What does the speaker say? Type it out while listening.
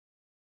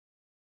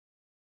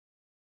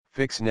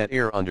Fix net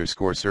error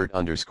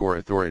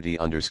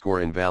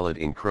 _cert_authority invalid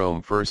in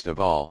Chrome. First of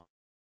all,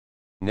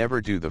 never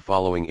do the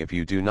following if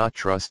you do not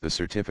trust the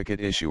certificate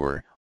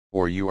issuer,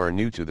 or you are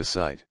new to the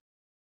site.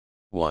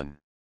 1.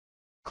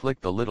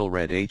 Click the little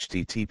red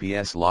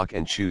HTTPS lock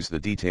and choose the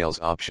Details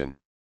option.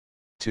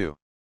 2.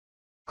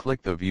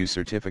 Click the View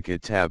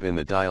Certificate tab in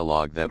the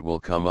dialog that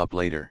will come up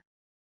later.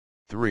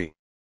 3.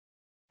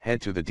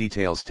 Head to the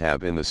Details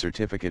tab in the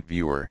Certificate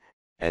Viewer,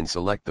 and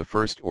select the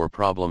first or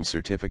problem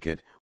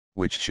certificate,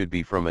 which should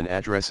be from an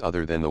address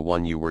other than the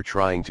one you were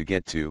trying to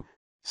get to.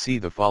 See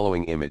the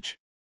following image.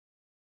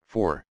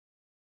 4.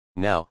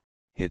 Now,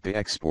 hit the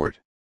Export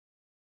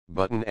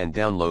button and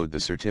download the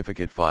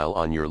certificate file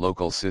on your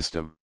local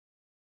system.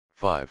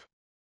 5.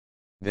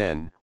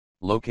 Then,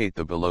 locate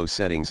the below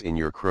settings in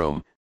your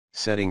Chrome,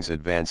 Settings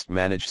Advanced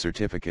Manage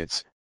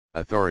Certificates,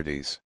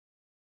 Authorities.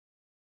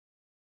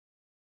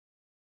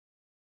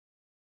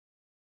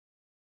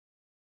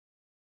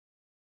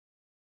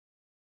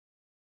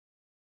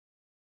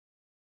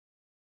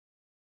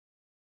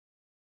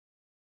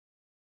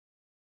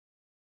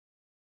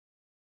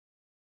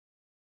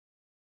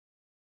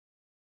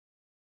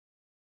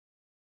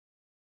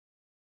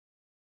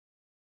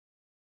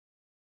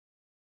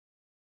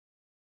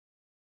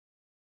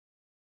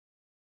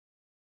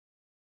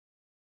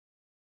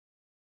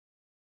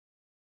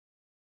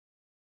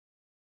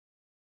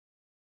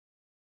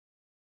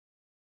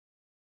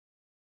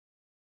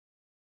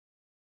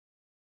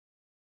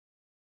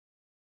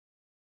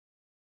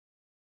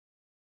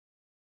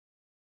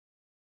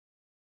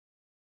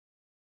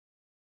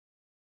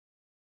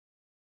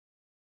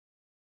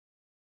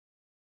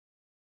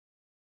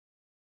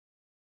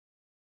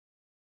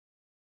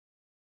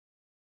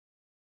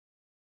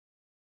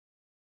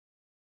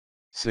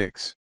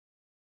 Six.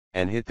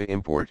 And hit the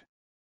Import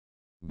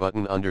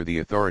button under the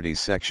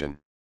Authorities section.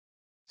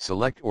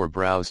 Select or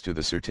browse to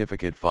the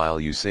certificate file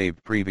you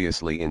saved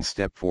previously in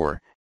Step 4,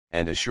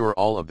 and assure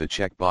all of the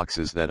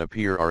checkboxes that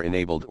appear are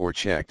enabled or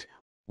checked,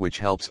 which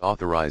helps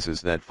authorizes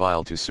that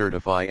file to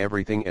certify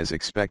everything as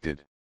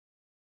expected.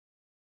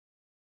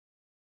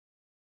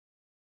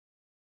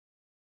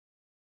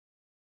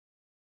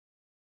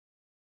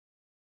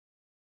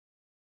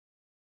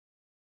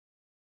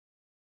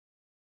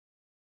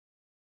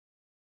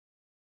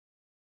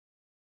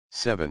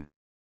 Seven.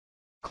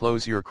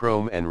 Close your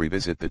Chrome and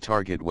revisit the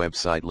target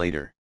website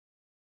later.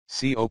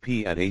 COP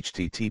at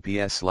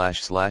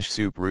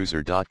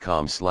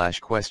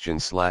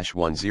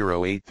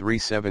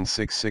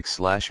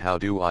https://soup_question/1083766/ How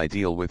do I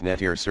deal with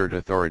net error cert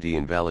authority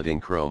invalid in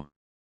Chrome?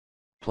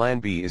 Plan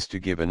B is to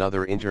give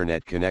another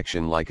internet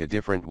connection like a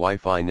different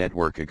Wi-Fi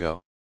network a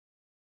go.